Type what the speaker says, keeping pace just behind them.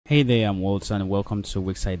Hey there, I'm Walter and welcome to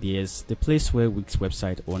Wix Ideas, the place where Wix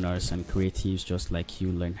website owners and creatives just like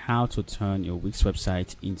you learn how to turn your Wix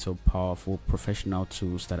website into powerful professional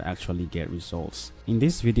tools that actually get results. In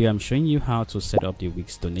this video, I'm showing you how to set up the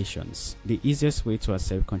Wix donations, the easiest way to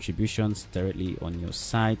accept contributions directly on your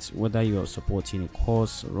site, whether you are supporting a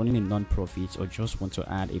course, running a non-profit, or just want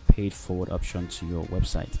to add a paid forward option to your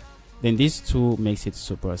website. Then this tool makes it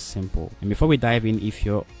super simple. And before we dive in, if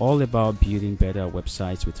you're all about building better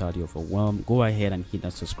websites without the overwhelm, go ahead and hit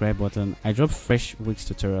that subscribe button. I drop fresh Wix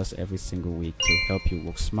tutorials every single week to help you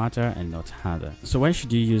work smarter and not harder. So why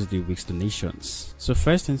should you use the Wix donations? So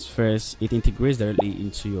first things first, it integrates directly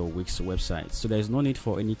into your Wix website, so there's no need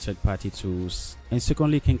for any third-party tools. And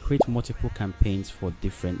secondly, you can create multiple campaigns for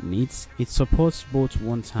different needs. It supports both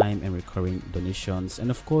one-time and recurring donations, and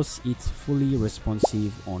of course it's fully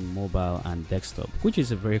responsive on mobile and desktop, which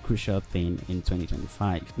is a very crucial thing in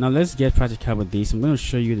 2025. Now let's get practical with this. I'm going to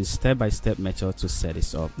show you the step-by-step method to set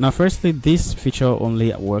this up. Now firstly, this feature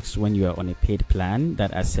only works when you are on a paid plan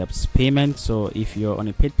that accepts payment. So if you're on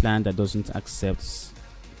a paid plan that doesn't accept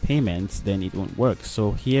payments, then it won't work.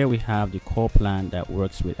 So here we have the core plan that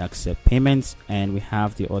works with accept payments, and we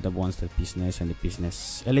have the other ones, the business and the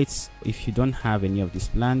business elites. If you don't have any of these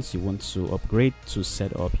plans, you want to upgrade to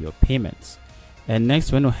set up your payments. And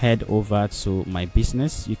next, when you head over to my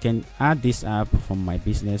business, you can add this app from my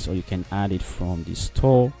business, or you can add it from the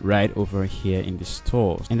store right over here in the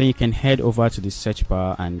store. And then you can head over to the search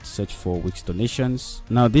bar and search for Wix donations.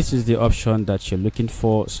 Now this is the option that you're looking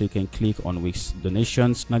for, so you can click on Wix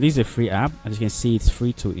donations. Now this is a free app. As you can see, it's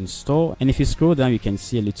free to install, and if you scroll down, you can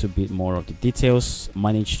see a little bit more of the details.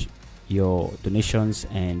 Manage your donations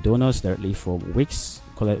and donors directly from Wix,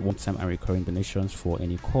 collect one-time and recurring donations for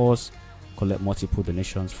any cause, collect multiple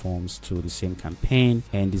donations forms to the same campaign,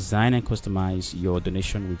 and design and customize your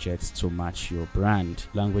donation widgets to match your brand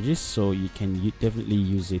languages, so you can definitely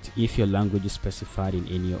use it if your language is specified in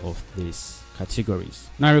any of these categories.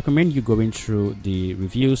 Now I recommend you going through the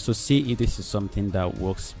reviews to see if this is something that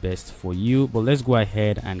works best for you, but let's go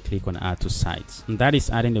ahead and click on add to site, and that is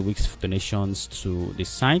adding the Wix donations to the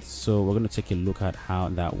site. So we're going to take a look at how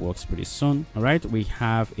that works pretty soon. All right, we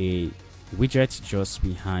have a widget just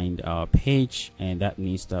behind our page, and that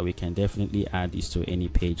means that we can definitely add this to any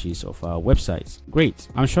pages of our websites. Great.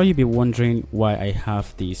 I'm sure you'll be wondering why I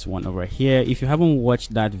have this one over here. If you haven't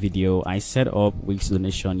watched that video, I set up Wix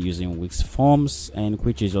donation using Wix forms, and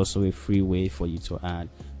which is also a free way for you to add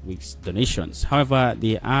Wix donations. However,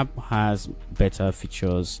 the app has better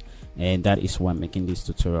features, and that is why I'm making this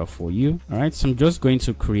tutorial for you. All right, so I'm just going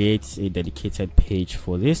to create a dedicated page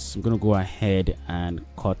for this. I'm going to go ahead and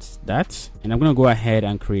cut that, and I'm going to go ahead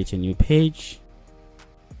and create a new page.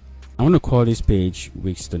 I'm going to call this page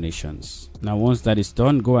Wix donations. Now once that is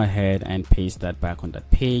done, go ahead and paste that back on that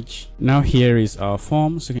page. Now here is our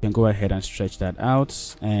form, so you can go ahead and stretch that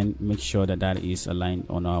out and make sure that that is aligned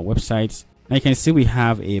on our website. Now you can see we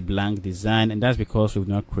have a blank design, and that's because we've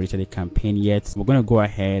not created a campaign yet. We're going to go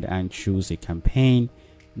ahead and choose a campaign.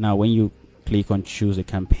 Now when you click on choose a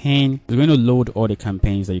campaign, it's going to load all the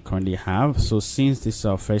campaigns that you currently have. So since this is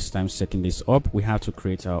our first time setting this up, we have to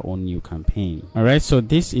create our own new campaign. All right, so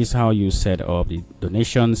this is how you set up the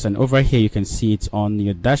donations, and over here you can see it on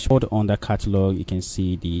your dashboard. Under catalog, you can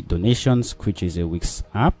see the donations, which is a Wix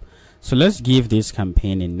app. So let's give this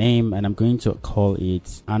campaign a name, and I'm going to call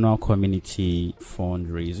it Annual Community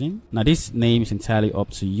Fundraising. Now this name is entirely up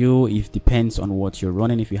to you. It depends on what you're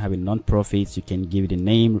running. If you have a non-profit, you can give it a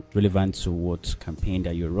name relevant to what campaign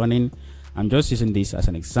that you're running. I'm just using this as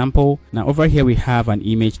an example. Now over here we have an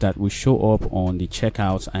image that will show up on the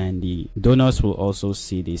checkout, and the donors will also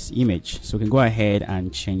see this image. So we can go ahead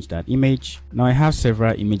and change that image. Now I have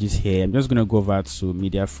several images here. I'm just going to go over to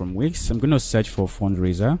media from Wix. I'm going to search for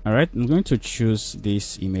fundraiser. All right, I'm going to choose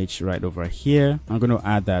this image right over here. I'm going to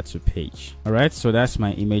add that to page. All right, so that's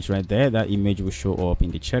my image right there. That image will show up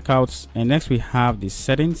in the checkouts. And next we have the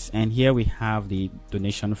settings, and here we have the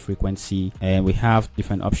donation frequency, and we have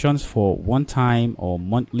different options for one time or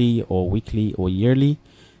monthly or weekly or yearly.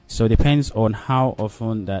 So it depends on how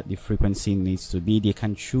often that the frequency needs to be. They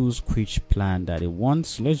can choose which plan that they want.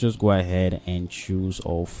 So let's just go ahead and choose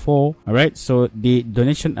all four. All right, so the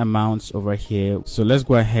donation amounts over here, so let's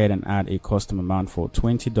go ahead and add a custom amount for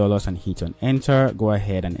 $20 and hit on enter. Go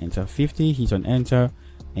ahead and enter 50, hit on enter.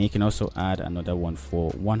 And you can also add another one for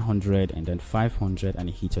 100 and then 500 and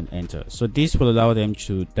hit on enter. So this will allow them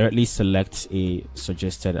to directly select a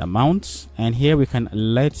suggested amount, and here we can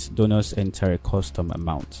let donors enter a custom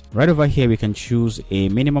amount. Right over here we can choose a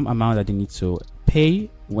minimum amount that they need to pay.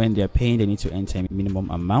 When they're paying, they need to enter a minimum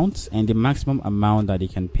amount, and the maximum amount that they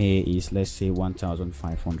can pay is, let's say,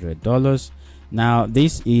 $1,500. Now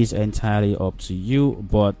this is entirely up to you,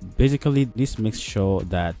 but basically this makes sure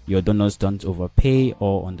that your donors don't overpay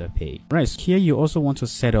or underpay. Right, so here you also want to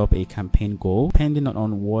set up a campaign goal depending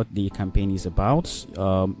on what the campaign is about.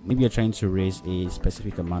 Maybe you're trying to raise a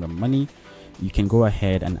specific amount of money. You can go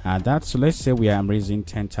ahead and add that. So let's say we are raising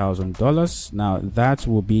 $10,000. Now that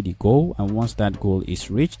will be the goal, and once that goal is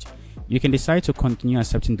reached, you can decide to continue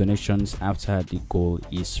accepting donations after the goal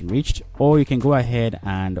is reached, or you can go ahead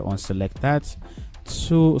and unselect that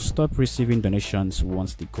to stop receiving donations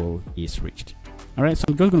once the goal is reached. Alright, so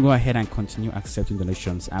I'm just going to go ahead and continue accepting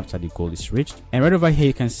donations after the goal is reached. And right over here,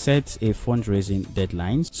 you can set a fundraising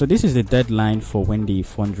deadline. So this is the deadline for when the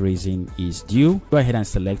fundraising is due. Go ahead and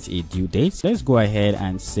select a due date. Let's go ahead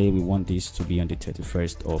and say we want this to be on the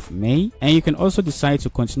 31st of May. And you can also decide to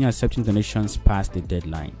continue accepting donations past the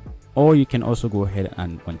deadline, or you can also go ahead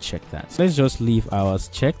and uncheck that. So let's just leave ours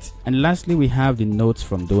checked. And lastly, we have the notes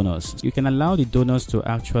from donors. You can allow the donors to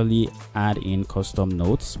actually add in custom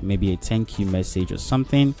notes, maybe a thank you message or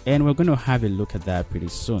something, and we're going to have a look at that pretty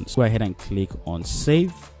soon. So go ahead and click on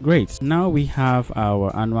save. Great, now we have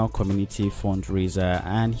our annual community fundraiser,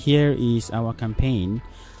 and here is our campaign,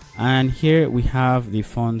 and here we have the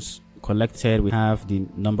funds collected, we have the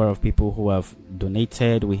number of people who have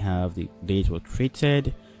donated, we have the date was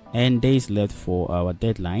created, and days left for our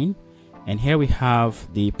deadline, and here we have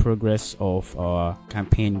the progress of our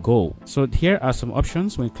campaign goal. So here are some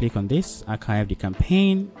options. When you click on this, archive the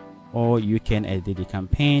campaign, or you can edit the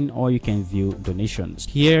campaign, or you can view donations.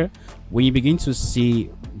 Here, when you begin to see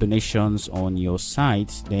donations on your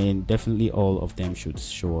site, then definitely all of them should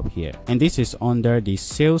show up here. And this is under the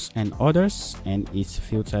sales and orders, and it's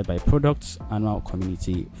filtered by products, annual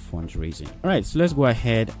community fundraising. All right, so let's go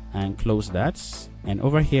ahead and close that. And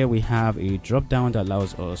over here we have a drop down that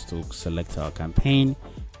allows us to select our campaign,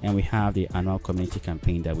 and we have the annual community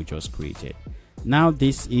campaign that we just created. Now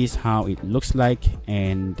this is how it looks like,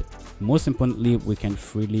 and most importantly, we can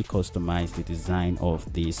freely customize the design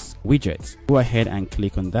of this widget. Go ahead and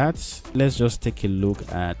click on that. Let's just take a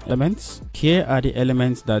look at elements. Here are the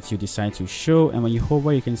elements that you decide to show, and when you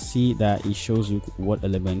hover, you can see that it shows you what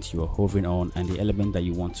element you are hovering on and the element that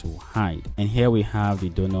you want to hide. And here we have the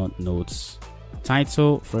donor notes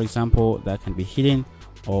title, for example, that can be hidden,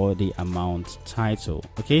 or the amount title.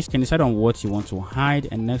 Okay, so you can decide on what you want to hide.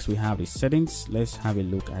 And next we have the settings. Let's have a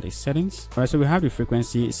look at the settings. All right, so we have the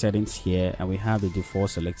frequency settings here, and we have the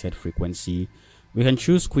default selected frequency. We can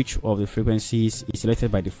choose which of the frequencies is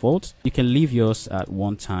selected by default. You can leave yours at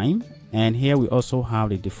one time, and here we also have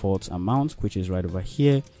the default amount, which is right over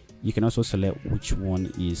here. You can also select which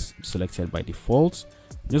one is selected by default.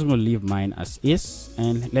 I'm just going to leave mine as is,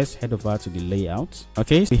 and let's head over to the layout.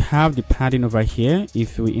 Okay, so we have the padding over here.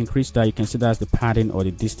 If we increase that, you can see that's the padding, or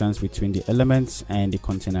the distance between the elements and the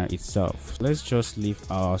container itself. So let's just leave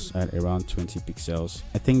ours at around 20 pixels.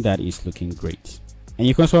 I think that is looking great. And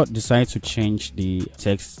you can also decide to change the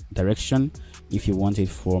text direction if you want it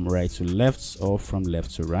from right to left or from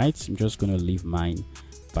left to right. I'm just going to leave mine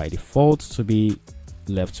by default to be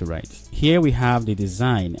left to right. Here we have the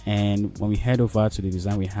design, and when we head over to the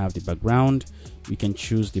design, we have the background. You can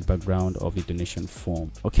choose the background of the donation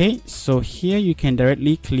form. Okay, so here you can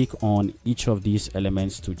directly click on each of these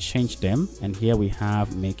elements to change them, and here we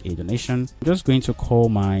have make a donation. I'm just going to call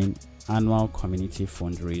mine annual community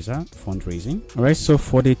fundraising. All right, so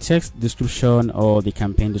for the text description or the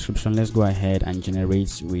campaign description, let's go ahead and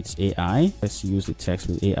generate with AI. Let's use the text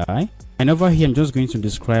with AI. And over here, I'm just going to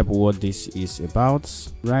describe what this is about.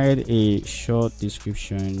 Write a short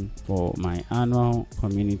description for my annual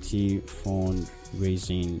community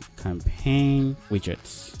fundraising campaign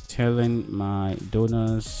widgets, telling my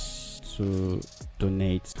donors to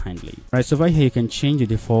donate kindly. Right, so over here you can change the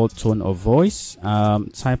default tone of voice.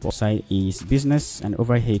 Type of site is business, and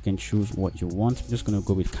over here you can choose what you want. I'm just going to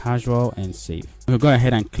go with casual and save. We'll go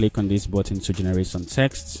ahead and click on this button to generate some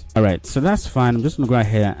text. All right, so that's fine. I'm just going to go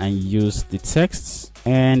ahead and use the texts,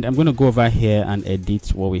 and I'm going to go over here and edit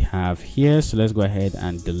what we have here. So let's go ahead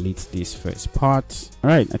and delete this first part. All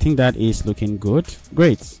right, I think that is looking good.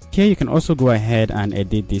 Great. Here you can also go ahead and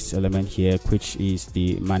edit this element here, which is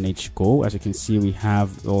the manage goal. As you can see, we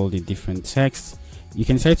have all the different texts. You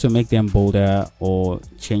can decide to make them bolder or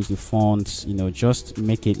change the fonts, you know, just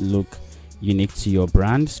make it look unique to your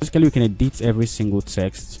brand. So basically, we can edit every single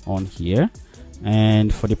text on here.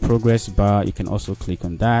 And for the progress bar, you can also click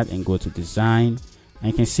on that and go to design,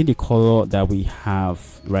 and you can see the color that we have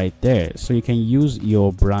right there. So you can use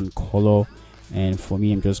your brand color and for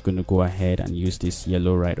me I'm just going to go ahead and use this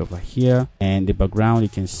yellow right over here. And the background, you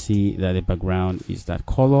can see that the background is that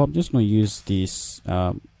color. I'm just going to use this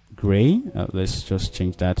gray. Let's just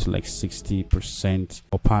change that to like 60%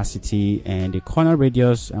 opacity, and the corner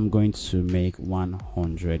radius I'm going to make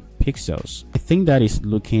 100 pixels. I think that is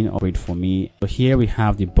looking great for me. So here we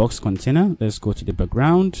have the box container. Let's go to the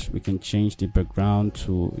background. We can change the background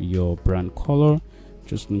to your brand color.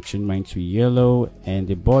 Just going to change mine to yellow, and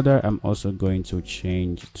the border I'm also going to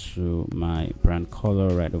change to my brand color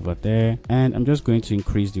right over there, and I'm just going to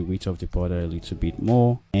increase the width of the border a little bit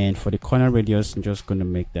more. And for the corner radius, I'm just going to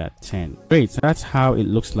make that 10. Great, so that's how it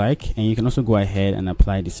looks like, and you can also go ahead and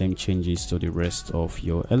apply the same changes to the rest of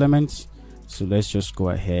your elements. So let's just go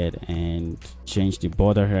ahead and change the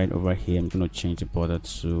border right over here. I'm going to change the border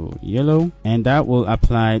to yellow, and that will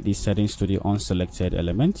apply the settings to the unselected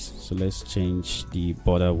elements. So let's change the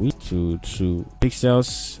border width to 2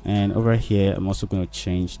 pixels, and over here I'm also going to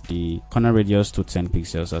change the corner radius to 10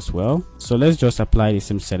 pixels as well. So let's just apply the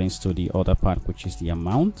same settings to the other part, which is the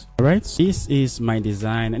amount. All right, so this is my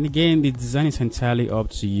design, and again, the design is entirely up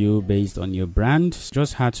to you based on your brand.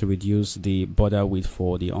 Just had to reduce the border width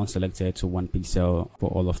for the unselected to 1 pixel for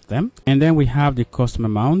all of them. And then we have the custom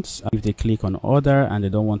amounts. If they click on order and they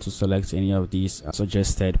don't want to select any of these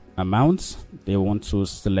suggested amounts, they want to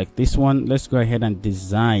select this one. Let's go ahead and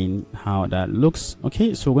design how that looks.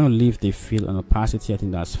 Okay, so we're going to leave the fill and opacity. I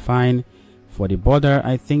think that's fine. For the border,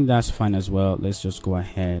 I think that's fine as well. Let's just go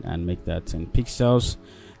ahead and make that 10 pixels.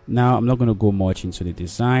 Now I'm not going to go much into the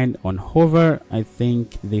design. On hover, I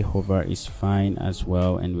think the hover is fine as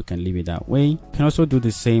well, and we can leave it that way. You can also do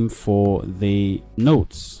the same for the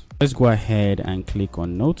notes. Let's go ahead and click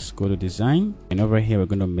on notes, go to design, and over here we're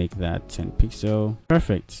going to make that 10 pixel.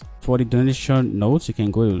 Perfect. For the donation notes, you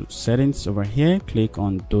can go to settings over here, click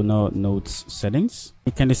on donor notes settings.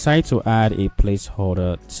 You can decide to add a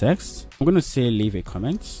placeholder text. I'm going to say leave a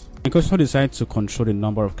comment. You can also decide to control the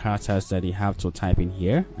number of characters that you have to type in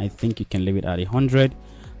here. I think you can leave it at 100.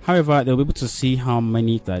 However, they'll be able to see how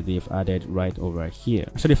many that they've added right over here.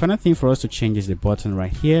 So the final thing for us to change is the button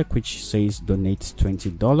right here, which says donate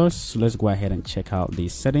 $20. So let's go ahead and check out the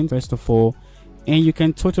settings first of all. And you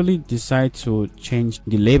can totally decide to change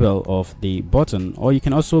the label of the button, or you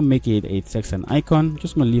can also make it a text and icon. I'm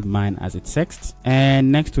just going to leave mine as a text.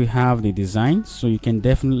 And next we have the design. So you can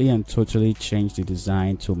definitely and totally change the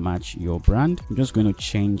design to match your brand. I'm just going to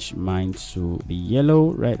change mine to the yellow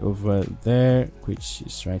right over there, which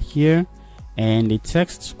is right here. And the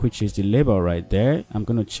text, which is the label right there, I'm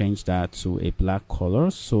going to change that to a black color,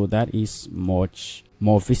 so that is much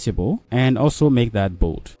more visible, and also make that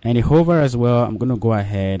bold. And the hover as well, I'm going to go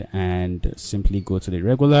ahead and simply go to the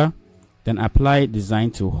regular, then apply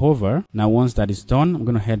design to hover. Now once that is done, I'm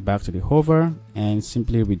going to head back to the hover and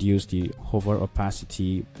simply reduce the hover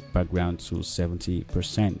opacity background to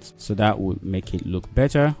 70%, so that would make it look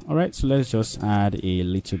better. All right, so let's just add a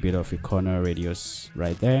little bit of a corner radius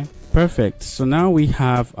right there. Perfect. So now we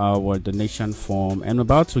have our donation form, and we're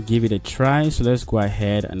about to give it a try. So let's go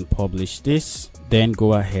ahead and publish this, then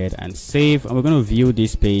go ahead and save, and we're going to view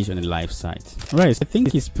this page on the live site. All right, so I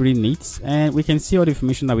think it's pretty neat, and we can see all the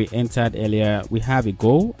information that we entered earlier. We have a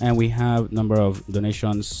goal, and we have number of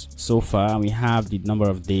donations so far, and we have the number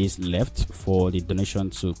of days left for the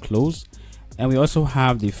donation to close, and we also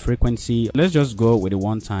have the frequency. Let's just go with the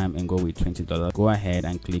one time and go with $20. Go ahead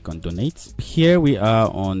and click on donate. Here we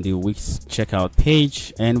are on the Wix checkout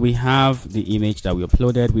page, and we have the image that we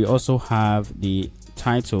uploaded. We also have the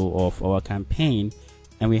title of our campaign,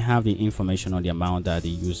 and we have the information on the amount that the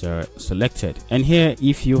user selected. And here,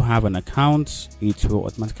 if you have an account, it will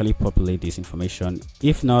automatically populate this information.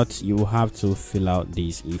 If not, you will have to fill out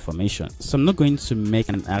this information. So I'm not going to make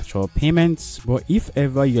an actual payment, but if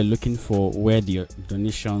ever you're looking for where the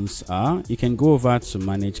donations are, you can go over to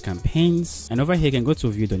manage campaigns, and over here you can go to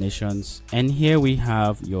view donations, and here we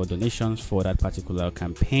have your donations for that particular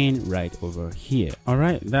campaign right over here. All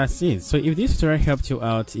right, that's it. So if this tutorial helped you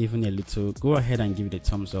out even a little, go ahead and give it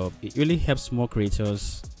a thumbs up. It really helps more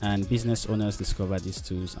creators and business owners discover these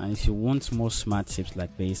tools. And if you want more smart tips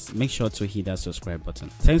like this, make sure to hit that subscribe button.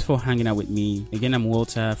 Thanks for hanging out with me. Again, I'm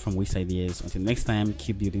Walter from Wix Ideas. Until next time,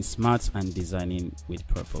 keep building smart and designing with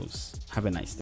purpose. Have a nice day.